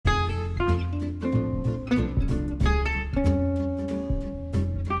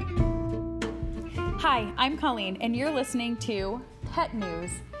Hi, I'm Colleen, and you're listening to Pet News.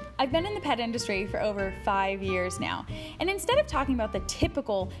 I've been in the pet industry for over 5 years now, and instead of talking about the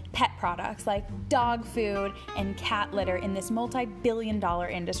typical pet products like dog food and cat litter in this multi-billion-dollar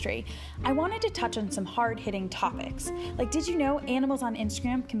industry, I wanted to touch on some hard-hitting topics. Like, did you know animals on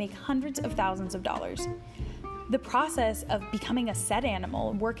Instagram can make hundreds of thousands of dollars? The process of becoming a set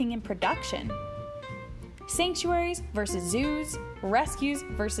animal working in production. Sanctuaries versus zoos, rescues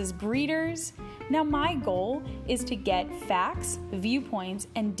versus breeders. Now, my goal is to get facts, viewpoints,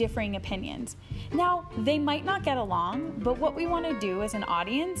 and differing opinions. Now, they might not get along, but what we want to do as an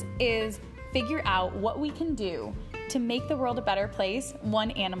audience is figure out what we can do to make the world a better place,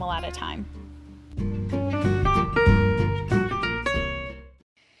 one animal at a time.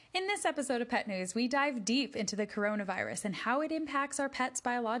 In this episode of Pet News, we dive deep into the coronavirus and how it impacts our pets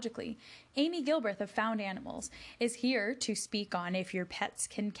biologically. Amy Gilbreth of Found Animals is here to speak on if your pets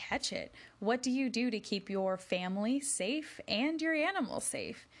can catch it. What do you do to keep your family safe and your animals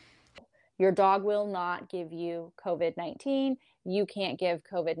safe? Your dog will not give you COVID-19. You can't give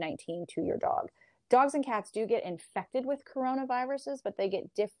COVID-19 to your dog. Dogs and cats do get infected with coronaviruses, but they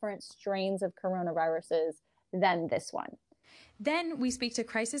get different strains of coronaviruses than this one. Then we speak to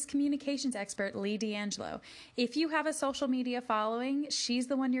crisis communications expert Lee D'Angelo. If you have a social media following, she's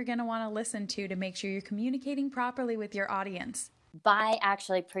the one you're going to want to listen to make sure you're communicating properly with your audience. By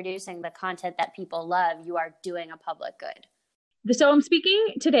actually producing the content that people love, you are doing a public good. So I'm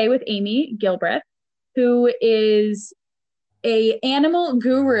speaking today with Amy Gilbreth, who is a animal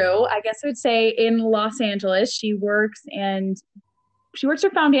guru, I guess I would say, in Los Angeles. She works for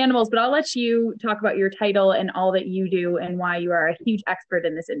Found Animals, but I'll let you talk about your title and all that you do and why you are a huge expert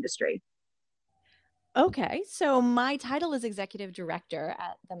in this industry. Okay, so my title is Executive Director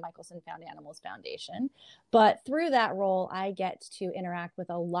at the Michelson Found Animals Foundation, but through that role, I get to interact with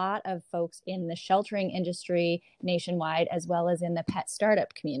a lot of folks in the sheltering industry nationwide, as well as in the pet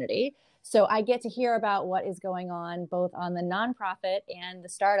startup community. So I get to hear about what is going on both on the nonprofit and the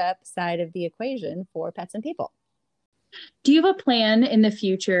startup side of the equation for pets and people. Do you have a plan in the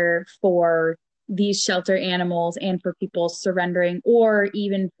future for these shelter animals and for people surrendering, or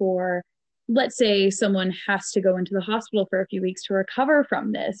even for, let's say, someone has to go into the hospital for a few weeks to recover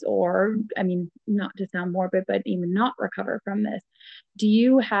from this, or, I mean, not to sound morbid, but even not recover from this? Do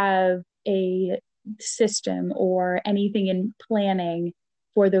you have a system or anything in planning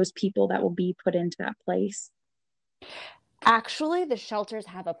for those people that will be put into that place? Actually, the shelters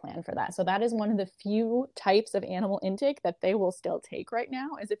have a plan for that. So that is one of the few types of animal intake that they will still take right now,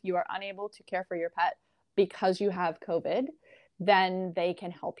 is if you are unable to care for your pet because you have COVID, then they can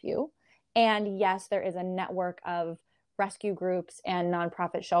help you. And yes, there is a network of rescue groups and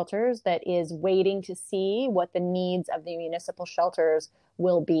nonprofit shelters that is waiting to see what the needs of the municipal shelters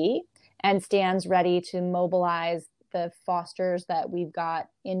will be and stands ready to mobilize the fosters that we've got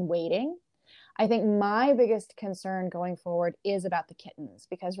in waiting. I think my biggest concern going forward is about the kittens,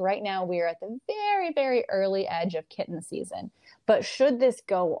 because right now we are at the very, very early edge of kitten season. But should this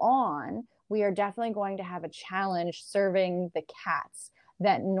go on, we are definitely going to have a challenge serving the cats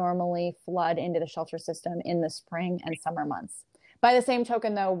that normally flood into the shelter system in the spring and summer months. By the same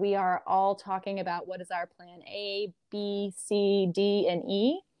token, though, we are all talking about what is our plan A, B, C, D, and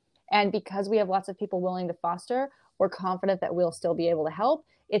E. And because we have lots of people willing to foster, we're confident that we'll still be able to help.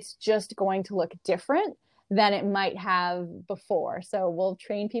 It's just going to look different than it might have before. So we'll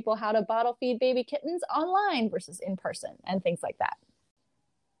train people how to bottle feed baby kittens online versus in person and things like that.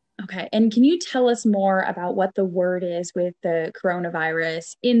 Okay. And can you tell us more about what the word is with the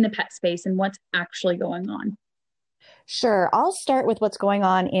coronavirus in the pet space and what's actually going on? Sure. I'll start with what's going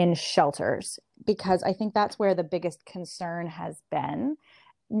on in shelters, because I think that's where the biggest concern has been.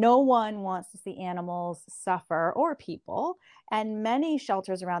 No one wants to see animals suffer, or people. And many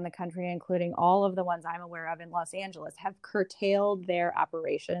shelters around the country, including all of the ones I'm aware of in Los Angeles, have curtailed their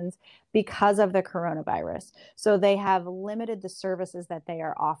operations because of the coronavirus. So they have limited the services that they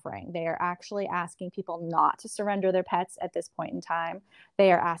are offering. They are actually asking people not to surrender their pets at this point in time.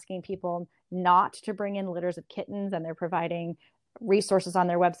 They are asking people not to bring in litters of kittens, and they're providing resources on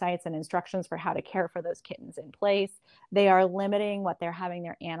their websites and instructions for how to care for those kittens in place. They are limiting what they're having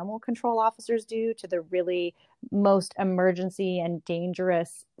their animal control officers do to the really most emergency and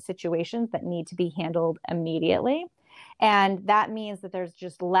dangerous situations that need to be handled immediately. And that means that there's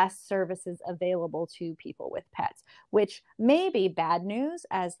just less services available to people with pets, which may be bad news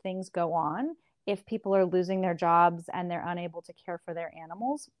as things go on. If people are losing their jobs and they're unable to care for their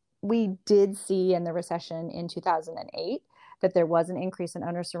animals, we did see in the recession in 2008 that there was an increase in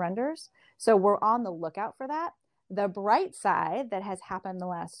owner surrenders. So we're on the lookout for that. The bright side that has happened the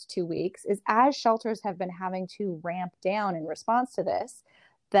last 2 weeks is as shelters have been having to ramp down in response to this,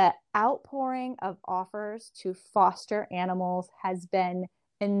 the outpouring of offers to foster animals has been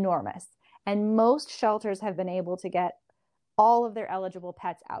enormous. And most shelters have been able to get all of their eligible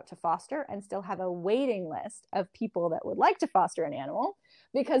pets out to foster and still have a waiting list of people that would like to foster an animal,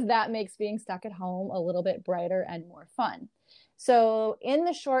 because that makes being stuck at home a little bit brighter and more fun. So in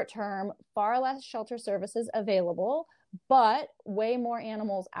the short term, far less shelter services available, but way more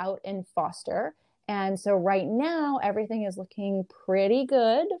animals out in foster. And so right now, everything is looking pretty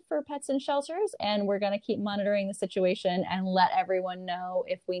good for pets in shelters, and we're going to keep monitoring the situation and let everyone know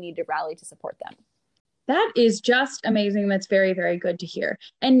if we need to rally to support them. That is just amazing. That's very, very good to hear.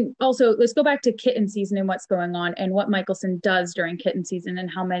 And also, let's go back to kitten season and what's going on and what Michelson does during kitten season and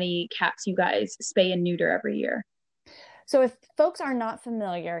how many cats you guys spay and neuter every year. So if folks are not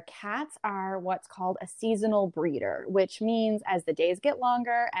familiar, cats are what's called a seasonal breeder, which means as the days get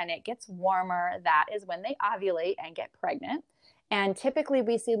longer and it gets warmer, that is when they ovulate and get pregnant. And typically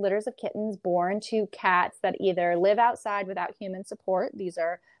we see litters of kittens born to cats that either live outside without human support. These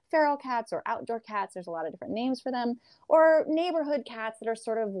are feral cats or outdoor cats. There's a lot of different names for them, or neighborhood cats that are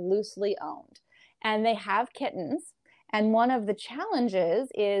sort of loosely owned. And they have kittens. And one of the challenges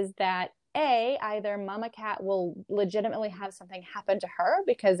is that either mama cat will legitimately have something happen to her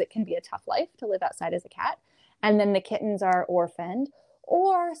because it can be a tough life to live outside as a cat, and then the kittens are orphaned,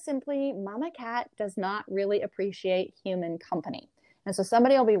 or simply mama cat does not really appreciate human company. And so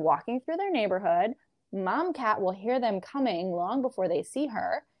somebody will be walking through their neighborhood, mom cat will hear them coming long before they see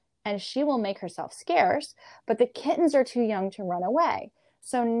her, and she will make herself scarce, but the kittens are too young to run away.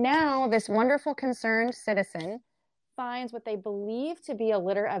 So now this wonderful concerned citizen finds what they believe to be a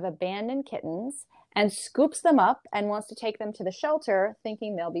litter of abandoned kittens and scoops them up and wants to take them to the shelter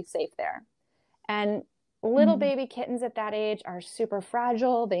thinking they'll be safe there. And little baby kittens at that age are super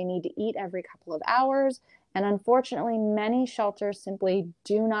fragile. They need to eat every couple of hours. And unfortunately, many shelters simply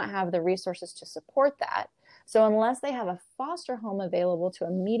do not have the resources to support that. So unless they have a foster home available to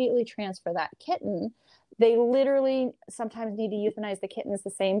immediately transfer that kitten, they literally sometimes need to euthanize the kittens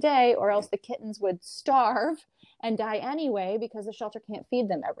the same day, or else the kittens would starve and die anyway because the shelter can't feed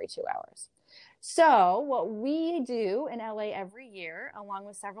them every 2 hours. So what we do in LA every year, along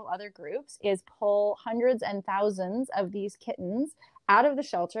with several other groups, is pull hundreds and thousands of these kittens out of the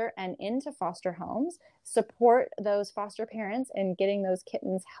shelter and into foster homes, support those foster parents in getting those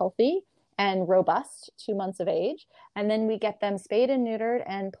kittens healthy and robust, 2 months of age, and then we get them spayed and neutered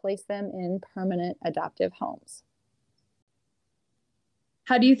and place them in permanent adoptive homes.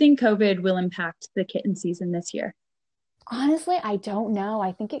 How do you think COVID will impact the kitten season this year? Honestly, I don't know.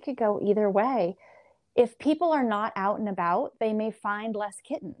 I think it could go either way. If people are not out and about, they may find less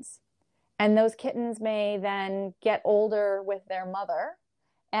kittens. And those kittens may then get older with their mother.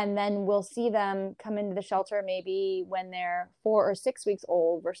 And then we'll see them come into the shelter maybe when they're 4 or 6 weeks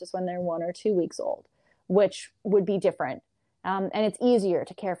old versus when they're 1 or 2 weeks old, which would be different. And it's easier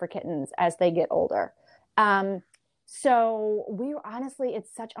to care for kittens as they get older. So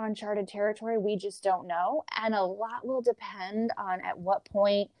it's such uncharted territory. We just don't know. And a lot will depend on at what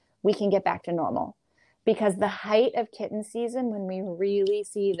point we can get back to normal. Because the height of kitten season, when we really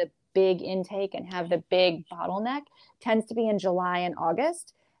see the big intake and have the big bottleneck, tends to be in July and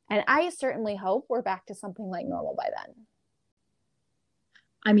August. And I certainly hope we're back to something like normal by then.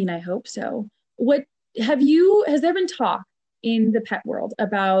 I mean, I hope so. Has there been talk in the pet world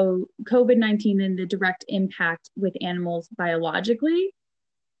about COVID-19 and the direct impact with animals biologically?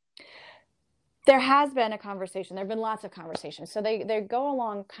 There has been a conversation. There have been lots of conversations. So they go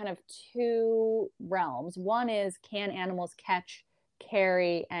along kind of two realms. One is, can animals catch,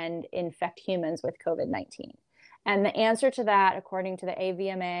 carry, and infect humans with COVID-19? And the answer to that, according to the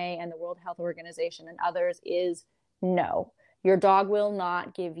AVMA and the World Health Organization and others, is no. Your dog will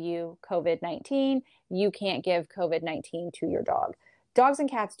not give you COVID-19. You can't give COVID-19 to your dog. Dogs and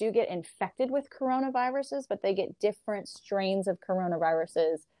cats do get infected with coronaviruses, but they get different strains of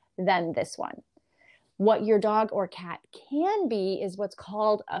coronaviruses than this one. What your dog or cat can be is what's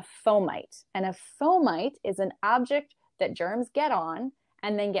called a fomite. And a fomite is an object that germs get on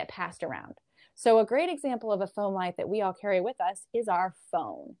and then get passed around. So a great example of a fomite that we all carry with us is our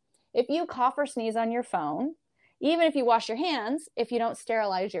phone. If you cough or sneeze on your phone, even if you wash your hands, if you don't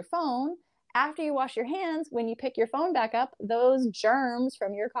sterilize your phone, after you wash your hands, when you pick your phone back up, those germs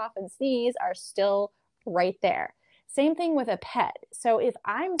from your cough and sneeze are still right there. Same thing with a pet. So if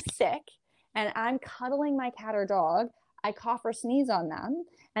I'm sick and I'm cuddling my cat or dog, I cough or sneeze on them,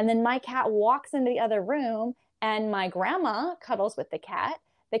 and then my cat walks into the other room and my grandma cuddles with the cat,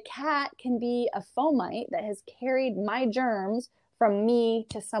 the cat can be a fomite that has carried my germs from me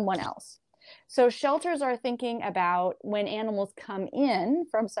to someone else. So shelters are thinking about when animals come in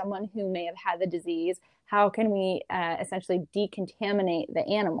from someone who may have had the disease, how can we essentially decontaminate the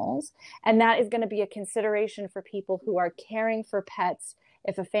animals? And that is going to be a consideration for people who are caring for pets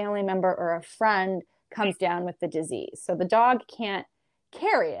if a family member or a friend comes down with the disease. So the dog can't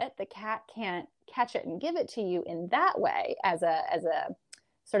carry it, the cat can't catch it and give it to you in that way as a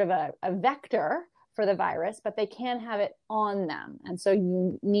sort of a vector for the virus, but they can have it on them. And so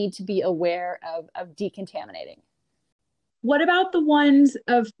you need to be aware of decontaminating. What about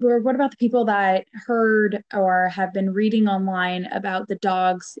what about the people that heard or have been reading online about the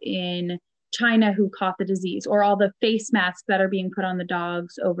dogs in China who caught the disease, or all the face masks that are being put on the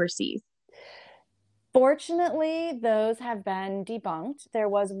dogs overseas? Fortunately, those have been debunked. There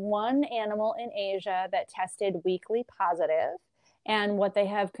was one animal in Asia that tested weakly positive. And what they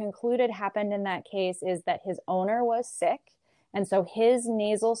have concluded happened in that case is that his owner was sick. And so his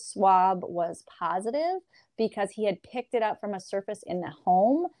nasal swab was positive because he had picked it up from a surface in the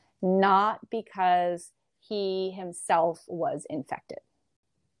home, not because he himself was infected.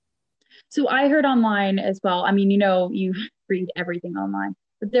 So I heard online as well. I mean, you read everything online,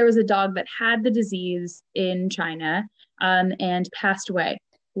 but there was a dog that had the disease in China and passed away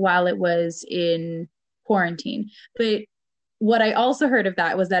while it was in quarantine. But what I also heard of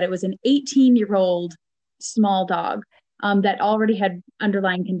that was that it was an 18-year-old small dog that already had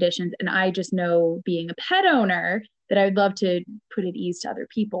underlying conditions. And I just know, being a pet owner, that I would love to put at ease to other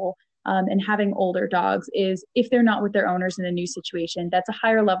people. And having older dogs is, if they're not with their owners in a new situation, that's a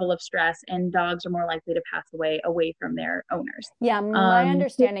higher level of stress, and dogs are more likely to pass away from their owners. Yeah, my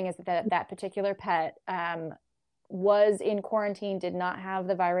understanding is that particular pet was in quarantine, did not have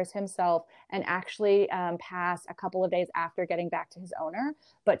the virus himself, and actually passed a couple of days after getting back to his owner.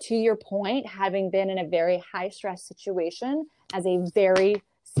 But to your point, having been in a very high stress situation as a very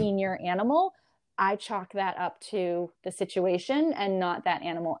senior animal, I chalk that up to the situation and not that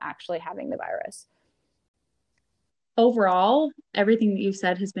animal actually having the virus. Overall, everything that you've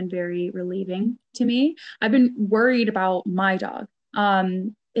said has been very relieving to me. I've been worried about my dog.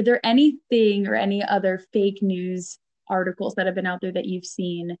 Is there anything or any other fake news articles that have been out there that you've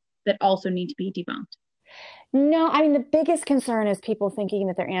seen that also need to be debunked? No, I mean, the biggest concern is people thinking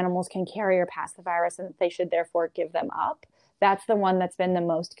that their animals can carry or pass the virus and that they should therefore give them up. That's the one that's been the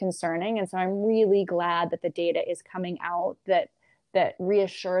most concerning. And so I'm really glad that the data is coming out that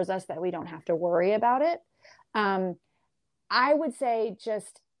reassures us that we don't have to worry about it. I would say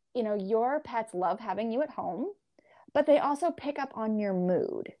just, your pets love having you at home, but they also pick up on your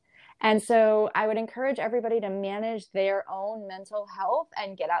mood. And so I would encourage everybody to manage their own mental health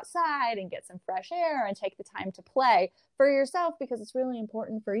and get outside and get some fresh air and take the time to play for yourself, because it's really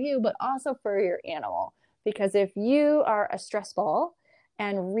important for you, but also for your animal. Because if you are a stress ball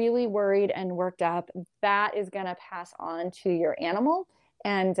and really worried and worked up, that is going to pass on to your animal.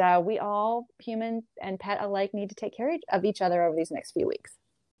 And we all, human and pet alike, need to take care of each other over these next few weeks.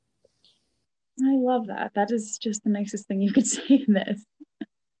 I love that. That is just the nicest thing you could say in this.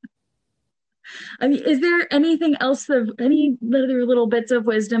 I mean, is there anything else, any other little bits of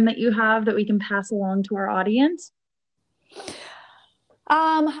wisdom that you have that we can pass along to our audience?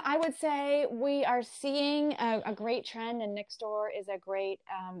 I would say we are seeing a great trend, and Nextdoor is a great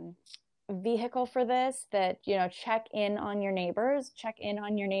vehicle for this. That, check in on your neighbors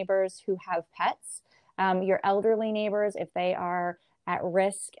who have pets, your elderly neighbors, if they are at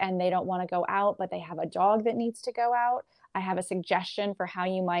risk and they don't want to go out, but they have a dog that needs to go out. I have a suggestion for how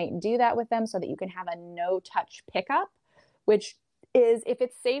you might do that with them so that you can have a no-touch pickup, which is, if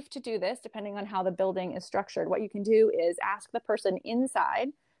it's safe to do this, depending on how the building is structured, what you can do is ask the person inside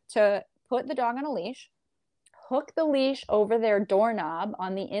to put the dog on a leash, hook the leash over their doorknob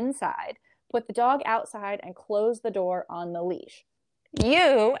on the inside, put the dog outside, and close the door on the leash.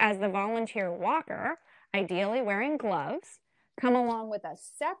 You, as the volunteer walker, ideally wearing gloves, come along with a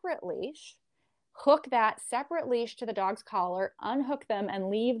separate leash, hook that separate leash to the dog's collar, unhook them, and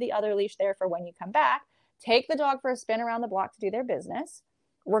leave the other leash there for when you come back. Take the dog for a spin around the block to do their business.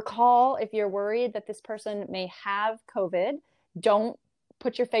 Recall, if you're worried that this person may have COVID, don't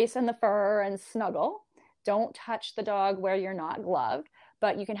put your face in the fur and snuggle. Don't touch the dog where you're not gloved,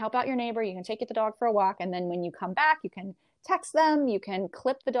 but you can help out your neighbor. You can take the dog for a walk. And then when you come back, you can text them. You can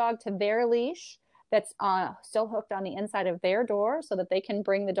clip the dog to their leash that's still hooked on the inside of their door so that they can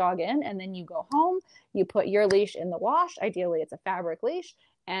bring the dog in. And then you go home, you put your leash in the wash. Ideally, it's a fabric leash,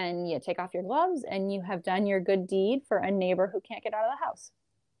 and you take off your gloves, and you have done your good deed for a neighbor who can't get out of the house.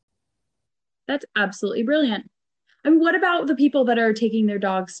 That's absolutely brilliant. I mean, what about the people that are taking their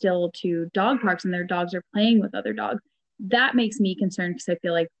dogs still to dog parks and their dogs are playing with other dogs? That makes me concerned because I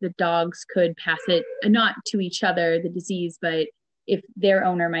feel like the dogs could pass it, not to each other, the disease, but if their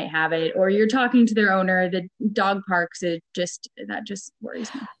owner might have it, or you're talking to their owner, the dog parks, that just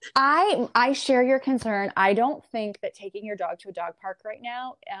worries me. I share your concern. I don't think that taking your dog to a dog park right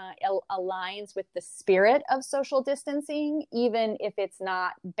now aligns with the spirit of social distancing, even if it's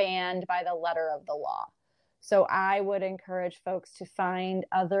not banned by the letter of the law. So I would encourage folks to find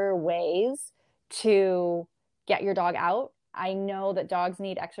other ways to get your dog out. I know that dogs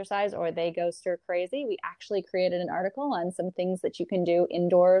need exercise or they go stir crazy. We actually created an article on some things that you can do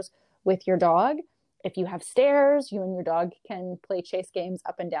indoors with your dog. If you have stairs, you and your dog can play chase games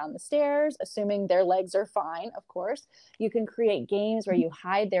up and down the stairs, assuming their legs are fine, of course. You can create games where you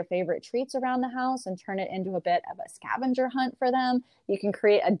hide their favorite treats around the house and turn it into a bit of a scavenger hunt for them. You can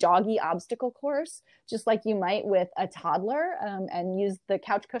create a doggy obstacle course, just like you might with a toddler, and use the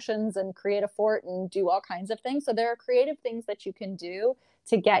couch cushions and create a fort and do all kinds of things. So there are creative things that you can do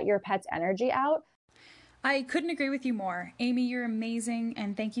to get your pet's energy out. I couldn't agree with you more. Amy, you're amazing,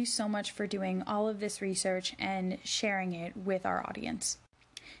 and thank you so much for doing all of this research and sharing it with our audience.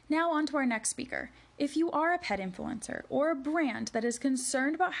 Now on to our next speaker. If you are a pet influencer or a brand that is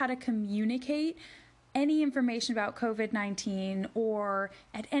concerned about how to communicate any information about COVID-19 or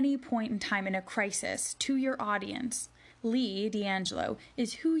at any point in time in a crisis to your audience, Lee D'Angelo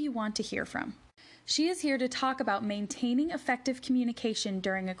is who you want to hear from. She is here to talk about maintaining effective communication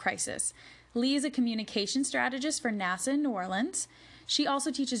during a crisis. Lee is a communication strategist for NASA in New Orleans. She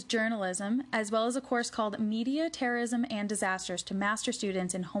also teaches journalism, as well as a course called Media, Terrorism, and Disasters to master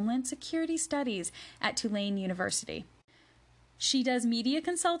students in Homeland Security Studies at Tulane University. She does media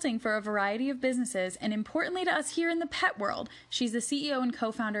consulting for a variety of businesses, and importantly to us here in the pet world, she's the CEO and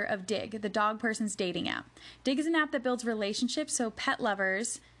co-founder of Dig, the dog person's dating app. Dig is an app that builds relationships so pet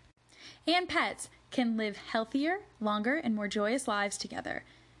lovers and pets can live healthier, longer, and more joyous lives together.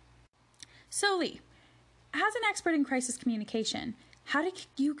 So Lee, as an expert in crisis communication, how do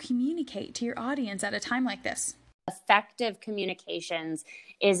you communicate to your audience at a time like this? Effective communications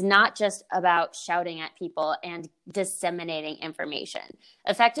is not just about shouting at people and disseminating information.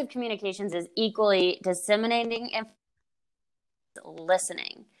 Effective communications is equally disseminating information,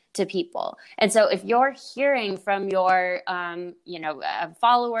 listening to people. And so if you're hearing from your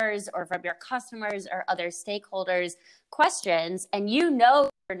followers or from your customers or other stakeholders questions, and you know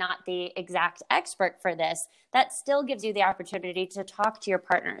you're not the exact expert for this, that still gives you the opportunity to talk to your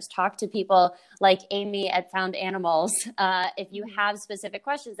partners, talk to people like Amy at Found Animals, if you have specific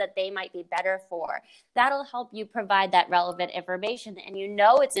questions that they might be better for. That'll help you provide that relevant information, and you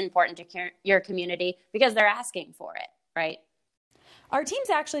know it's important to your community because they're asking for it, right? Our team's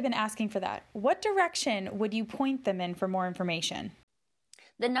actually been asking for that. What direction would you point them in for more information?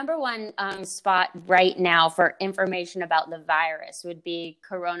 The number one spot right now for information about the virus would be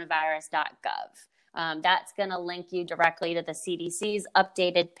coronavirus.gov. That's going to link you directly to the CDC's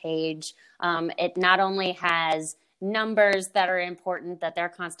updated page. It not only has numbers that are important that they're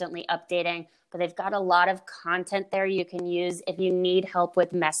constantly updating, but they've got a lot of content there you can use if you need help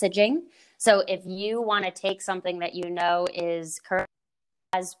with messaging. So if you want to take something that you know is correct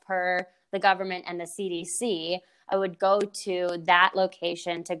as per the government and the CDC, I would go to that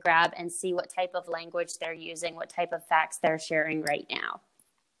location to grab and see what type of language they're using, what type of facts they're sharing right now.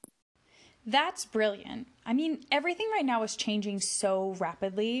 That's brilliant. I mean, everything right now is changing so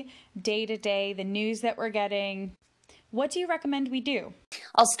rapidly, day to day, the news that we're getting. What do you recommend we do?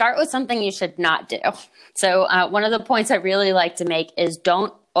 I'll start with something you should not do. So one of the points I really like to make is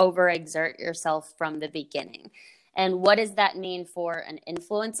don't overexert yourself from the beginning. And what does that mean for an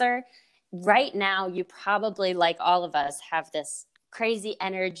influencer? Right now, you probably, like all of us, have this crazy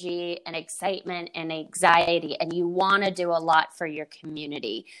energy and excitement and anxiety, and you want to do a lot for your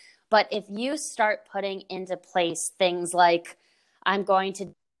community. But if you start putting into place things like, I'm going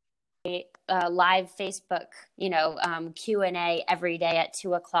to do a live Facebook, Q&A every day at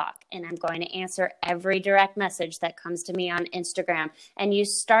 2:00, and I'm going to answer every direct message that comes to me on Instagram, and you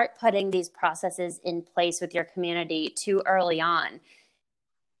start putting these processes in place with your community too early on,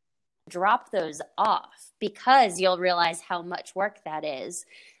 drop those off because you'll realize how much work that is,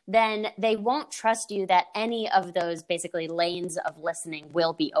 then they won't trust you that any of those basically lanes of listening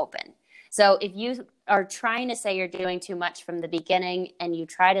will be open. So if you are trying to say you're doing too much from the beginning and you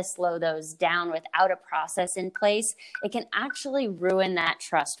try to slow those down without a process in place, it can actually ruin that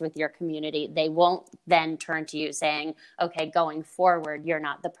trust with your community. They won't then turn to you saying, okay, going forward, you're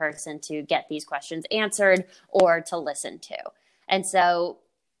not the person to get these questions answered or to listen to. And so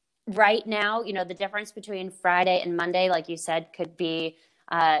right now, the difference between Friday and Monday, like you said, could be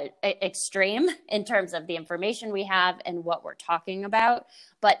extreme in terms of the information we have and what we're talking about.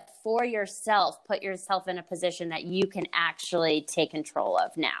 But for yourself, put yourself in a position that you can actually take control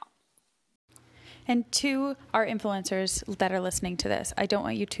of now. And to our influencers that are listening to this, I don't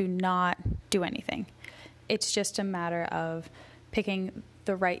want you to not do anything. It's just a matter of picking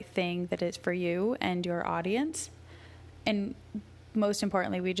the right thing that is for you and your audience. And most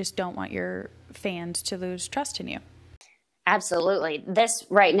importantly, we just don't want your fans to lose trust in you. Absolutely. This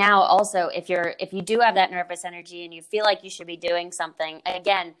right now also, if you do have that nervous energy and you feel like you should be doing something,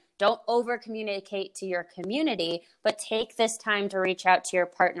 again, don't over communicate to your community, but take this time to reach out to your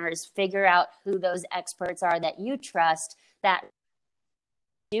partners, figure out who those experts are that you trust, that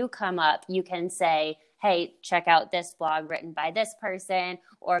do come up. You can say, hey, check out this blog written by this person,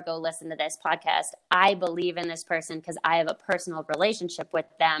 or go listen to this podcast. I believe in this person because I have a personal relationship with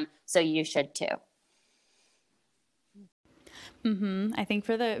them, so you should too. I think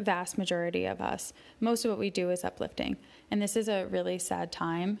for the vast majority of us, most of what we do is uplifting. And this is a really sad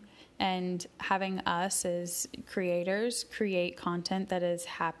time. And having us as creators create content that is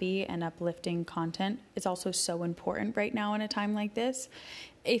happy and uplifting content is also so important right now in a time like this.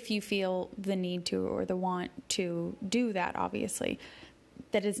 If you feel the need to or the want to do that, obviously.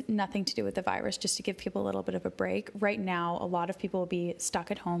 That is nothing to do with the virus, just to give people a little bit of a break. Right now, a lot of people will be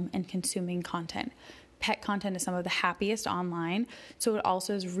stuck at home and consuming content. Pet content is some of the happiest online. So it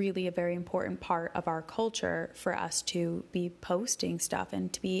also is really a very important part of our culture for us to be posting stuff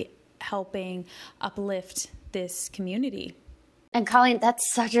and to be helping uplift this community. And Colleen,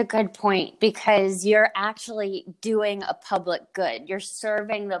 that's such a good point, because you're actually doing a public good. You're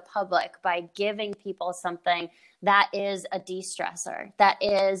serving the public by giving people something that is a de-stressor, that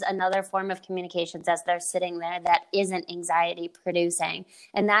is another form of communications as they're sitting there that isn't anxiety producing.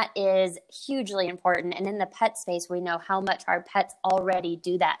 And that is hugely important. And in the pet space, we know how much our pets already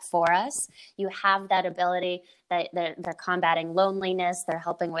do that for us. You have that ability, that they're combating loneliness, they're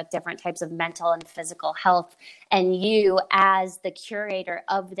helping with different types of mental and physical health. And you, as the curator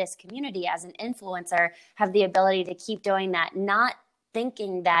of this community, as an influencer, have the ability to keep doing that, not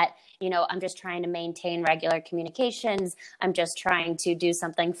thinking that, I'm just trying to maintain regular communications, I'm just trying to do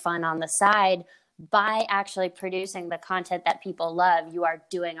something fun on the side. By actually producing the content that people love, you are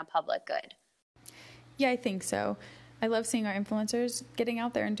doing a public good. Yeah, I think so. I love seeing our influencers getting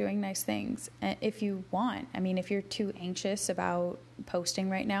out there and doing nice things. If you want, if you're too anxious about posting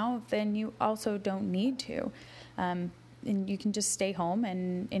right now, then you also don't need to. And you can just stay home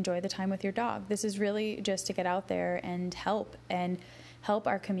and enjoy the time with your dog. This is really just to get out there and help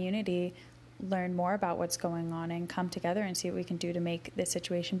our community learn more about what's going on and come together and see what we can do to make this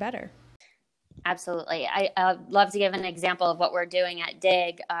situation better. Absolutely. I'd love to give an example of what we're doing at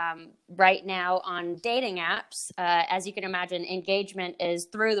Dig right now on dating apps. As you can imagine, engagement is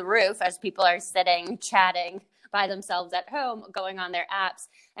through the roof as people are sitting, chatting by themselves at home, going on their apps.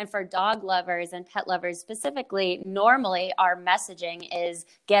 And for dog lovers and pet lovers specifically, normally our messaging is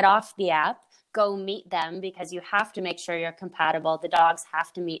get off the app, go meet them, because you have to make sure you're compatible. The dogs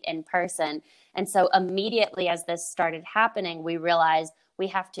have to meet in person. And so immediately as this started happening, we realized we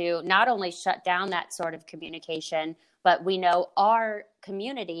have to not only shut down that sort of communication, but we know our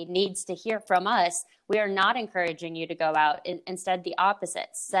community needs to hear from us. We are not encouraging you to go out. Instead, the opposite.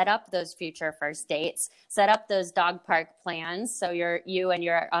 Set up those future first dates. Set up those dog park plans so you and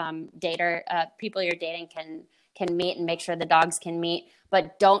your people you're dating can meet and make sure the dogs can meet.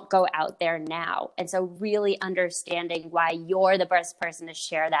 But don't go out there now. And so really understanding why you're the best person to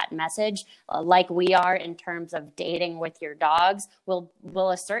share that message, like we are in terms of dating with your dogs, will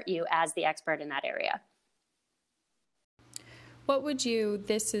assert you as the expert in that area.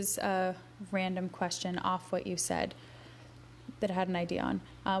 This is a random question off what you said that I had an idea on.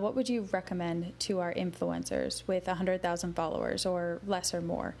 What would you recommend to our influencers with 100,000 followers or less or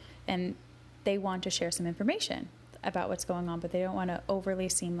more, and they want to share some information about what's going on, but they don't want to overly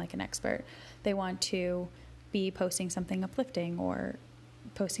seem like an expert? They want to be posting something uplifting or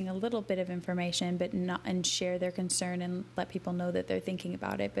posting a little bit of information, but share their concern and let people know that they're thinking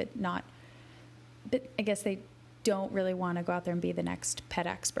about it, but I guess they don't really want to go out there and be the next pet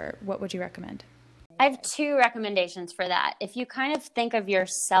expert. What would you recommend? I have two recommendations for that. If you kind of think of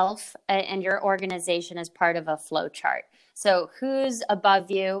yourself and your organization as part of a flow chart, so who's above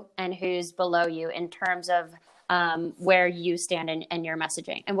you and who's below you in terms of where you stand in your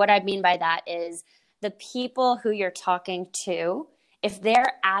messaging. And what I mean by that is the people who you're talking to if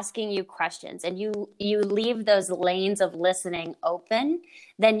they're asking you questions and you leave those lanes of listening open,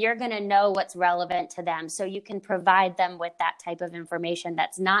 then you're going to know what's relevant to them. So you can provide them with that type of information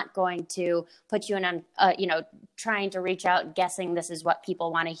that's not going to put you in, trying to reach out, guessing this is what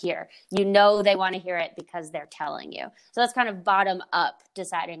people want to hear. You know they want to hear it because they're telling you. So that's kind of bottom up,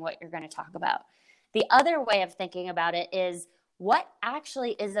 deciding what you're going to talk about. The other way of thinking about it is what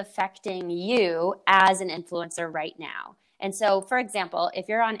actually is affecting you as an influencer right now. And so, for example, if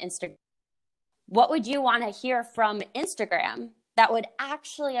you're on Instagram, what would you want to hear from Instagram that would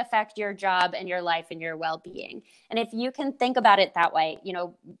actually affect your job and your life and your well-being? And if you can think about it that way,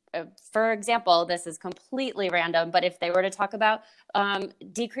 for example, this is completely random, but if they were to talk about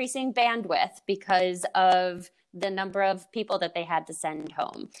decreasing bandwidth because of the number of people that they had to send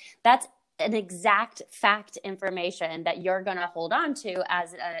home, that's an exact fact information that you're going to hold on to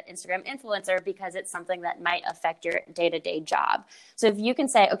as an Instagram influencer because it's something that might affect your day-to-day job. So if you can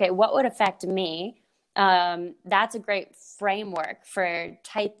say, okay, what would affect me? That's a great framework for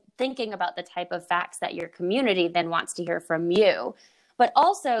thinking about the type of facts that your community then wants to hear from you. But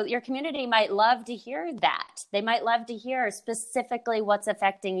also your community might love to hear that. They might love to hear specifically what's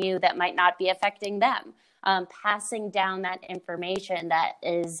affecting you that might not be affecting them. Passing down that information that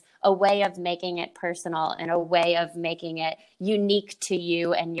is a way of making it personal and a way of making it unique to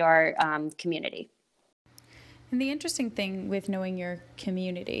you and your community. And the interesting thing with knowing your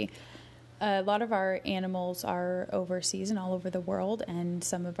community, a lot of our animals are overseas and all over the world, and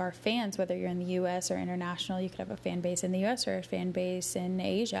some of our fans, whether you're in the U.S. or international, you could have a fan base in the U.S. or a fan base in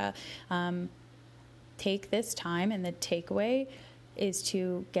Asia, take this time, and the takeaway is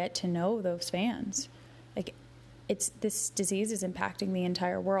to get to know those fans. This disease is impacting the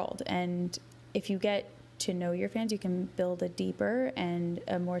entire world, and if you get to know your fans, you can build a deeper and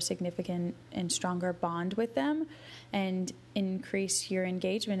a more significant and stronger bond with them, and increase your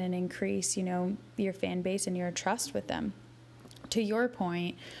engagement and increase, your fan base and your trust with them. To your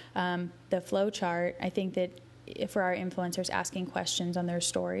point, the flow chart, I think that for our influencers, asking questions on their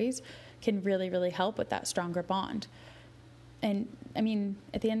stories can really, really help with that stronger bond. And I mean,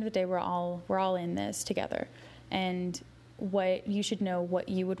 at the end of the day, we're all in this together. And what you should know what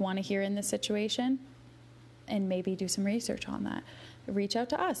you would want to hear in this situation, and maybe do some research on that. Reach out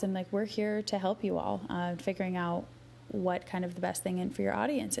to us, and we're here to help you all figuring out what kind of the best thing for your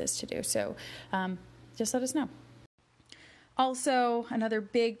audience is to do. So just let us know. Also, another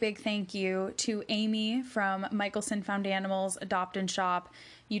big thank you to Amy from Michelson Found Animals Adopt and Shop.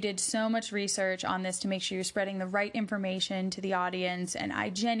 You did so much research on this to make sure you're spreading the right information to the audience, and I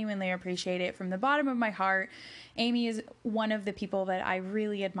genuinely appreciate it from the bottom of my heart. Amy is one of the people that I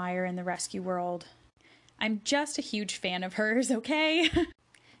really admire in the rescue world. I'm just a huge fan of hers, okay?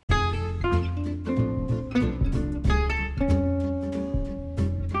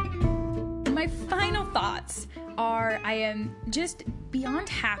 My final thoughts are, I am just beyond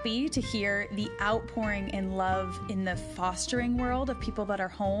happy to hear the outpouring in love in the fostering world of people that are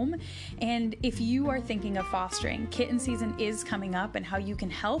home. And if you are thinking of fostering, kitten season is coming up, and how you can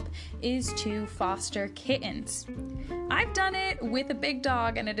help is to foster kittens. I've done it with a big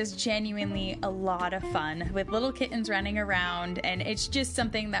dog, and it is genuinely a lot of fun with little kittens running around, and it's just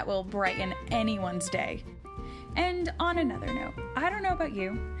something that will brighten anyone's day. And on another note, I don't know about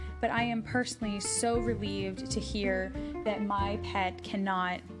you, but I am personally so relieved to hear that my pet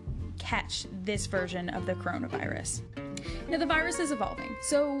cannot catch this version of the coronavirus. Now, the virus is evolving,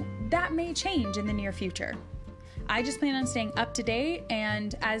 so that may change in the near future. I just plan on staying up to date,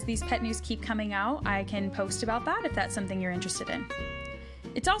 and as these pet news keep coming out, I can post about that if that's something you're interested in.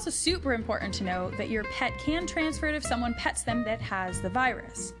 It's also super important to know that your pet can transfer it if someone pets them that has the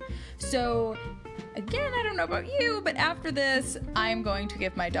virus. So again, I don't know about you, but after this, I'm going to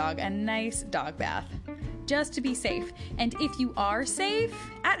give my dog a nice dog bath, just to be safe. And if you are safe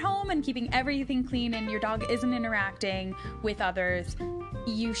at home and keeping everything clean and your dog isn't interacting with others,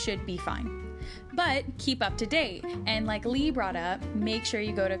 you should be fine. But keep up to date. And like Lee brought up, make sure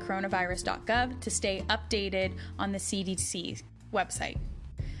you go to coronavirus.gov to stay updated on the CDC website.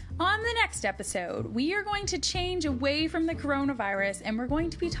 On the next episode, we are going to change away from the coronavirus, and we're going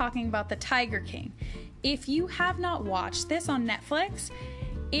to be talking about the Tiger King. If you have not watched this on Netflix,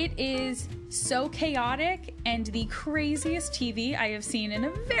 it is so chaotic and the craziest TV I have seen in a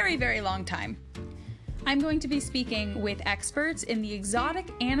very, very long time. I'm going to be speaking with experts in the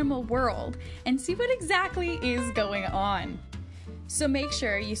exotic animal world and see what exactly is going on. So make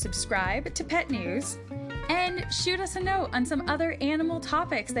sure you subscribe to Pet News and shoot us a note on some other animal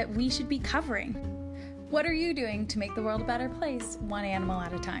topics that we should be covering. What are you doing to make the world a better place, one animal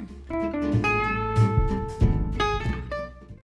at a time?